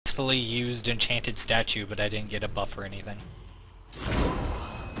successfully used Enchanted Statue, but I didn't get a buff or anything.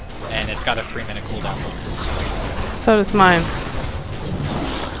 And it's got a 3-minute cooldown. So does mine.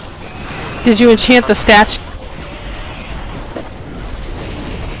 Did you enchant the statue?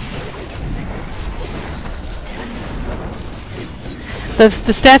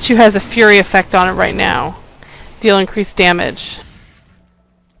 The statue has a fury effect on it right now. Deal increased damage.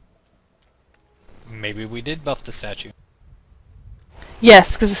 Maybe we did buff the statue.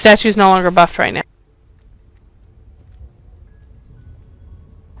 Yes, because the statue is no longer buffed right now.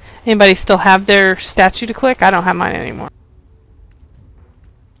 Anybody still have their statue to click? I don't have mine anymore.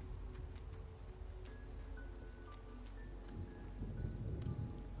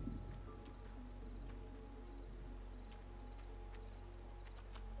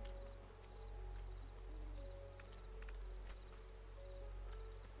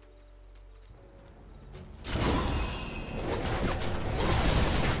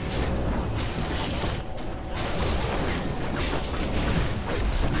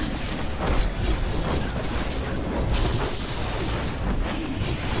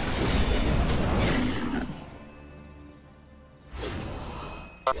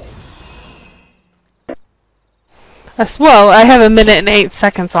 Well, I have 1 minute and 8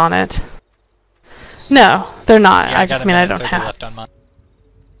 seconds on it. No, they're not. Yeah, I just mean I don't have. Left on mine.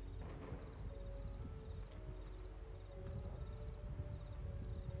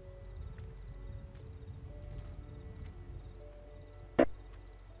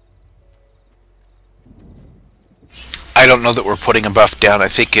 I don't know that we're putting a buff down. I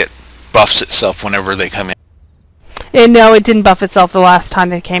think it buffs itself whenever they come in. And no, it didn't buff itself the last time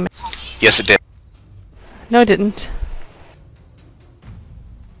they came in. Yes, it did. No, it didn't.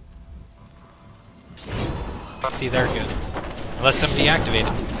 See, they're good. Unless somebody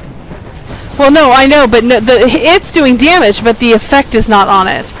activated. Well, no, I know, but no, it's doing damage, but the effect is not on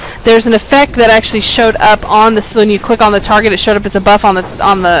it. There's an effect that actually showed up on the when you click on the target. It showed up as a buff on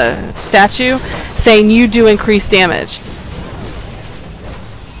the statue, saying you do increase damage.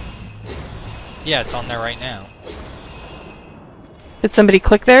 Yeah, it's on there right now. Did somebody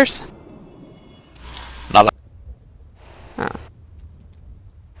click theirs? Not. Oh.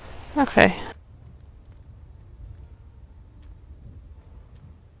 Okay.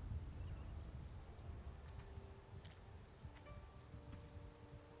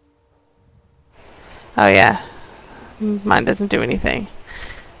 Oh yeah, mine doesn't do anything.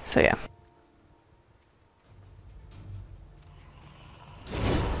 So yeah.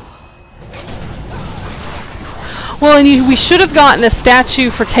 Well, and we should have gotten a statue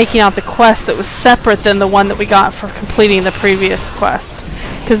for taking out the quest that was separate than the one that we got for completing the previous quest.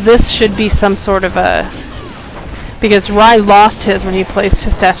 Because this should be some sort of a... Because Rai lost his when he placed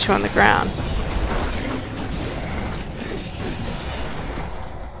his statue on the ground.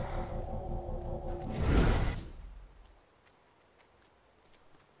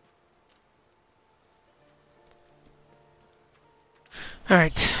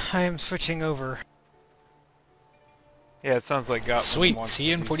 Alright, I am switching over. Yeah, it sounds like Gottlieb Sweet, wants see you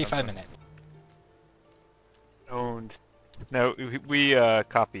to in do 45 something. minutes. Owned. No, we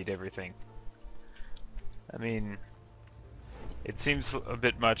copied everything. I mean, it seems a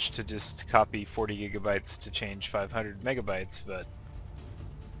bit much to just copy 40 gigabytes to change 500 megabytes, but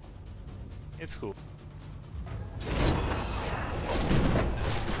it's cool.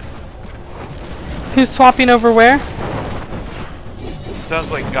 Who's swapping over where? Sounds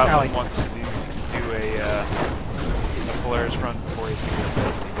like Gottlieb Allie. wants to do a Polaris run before he's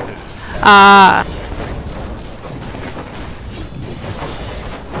because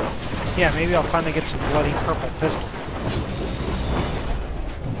Yeah, maybe I'll finally get some bloody purple pistol.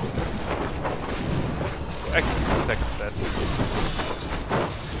 I can just second that.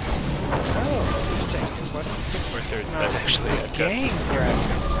 Oh, interesting. It wasn't Or third, no, that's actually a cut. games you're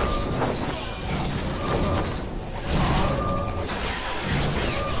actually.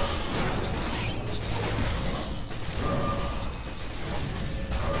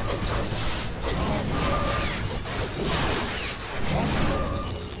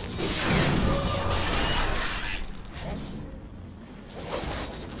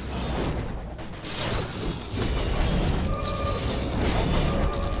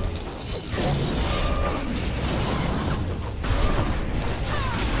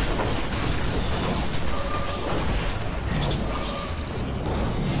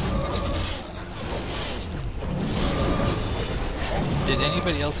 Did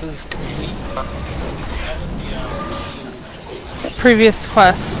anybody else's complete? Previous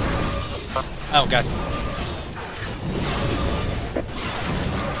quest. Oh, God.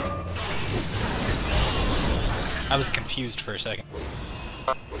 I was confused for a second.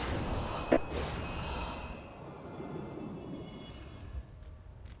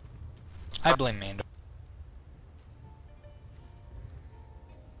 I blame Mando.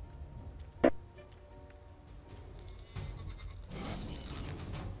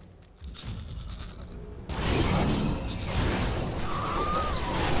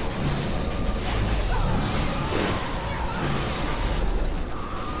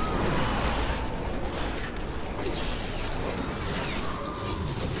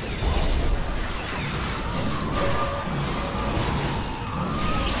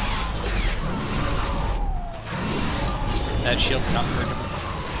 That shield's not breakable.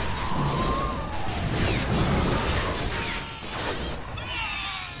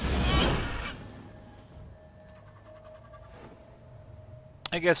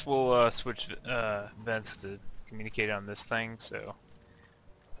 I guess we'll switch vents to communicate on this thing, so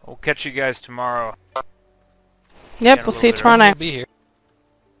we'll catch you guys tomorrow. Yep, a we'll see you little bit tomorrow We'll night. be here.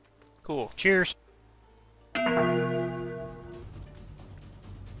 Cool. Cheers.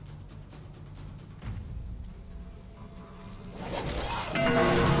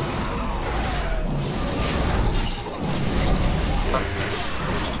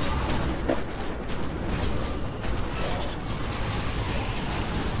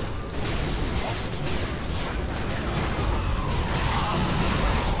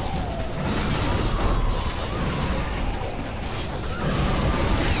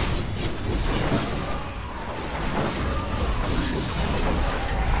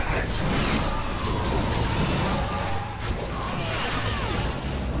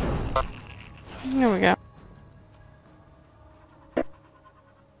 There we go.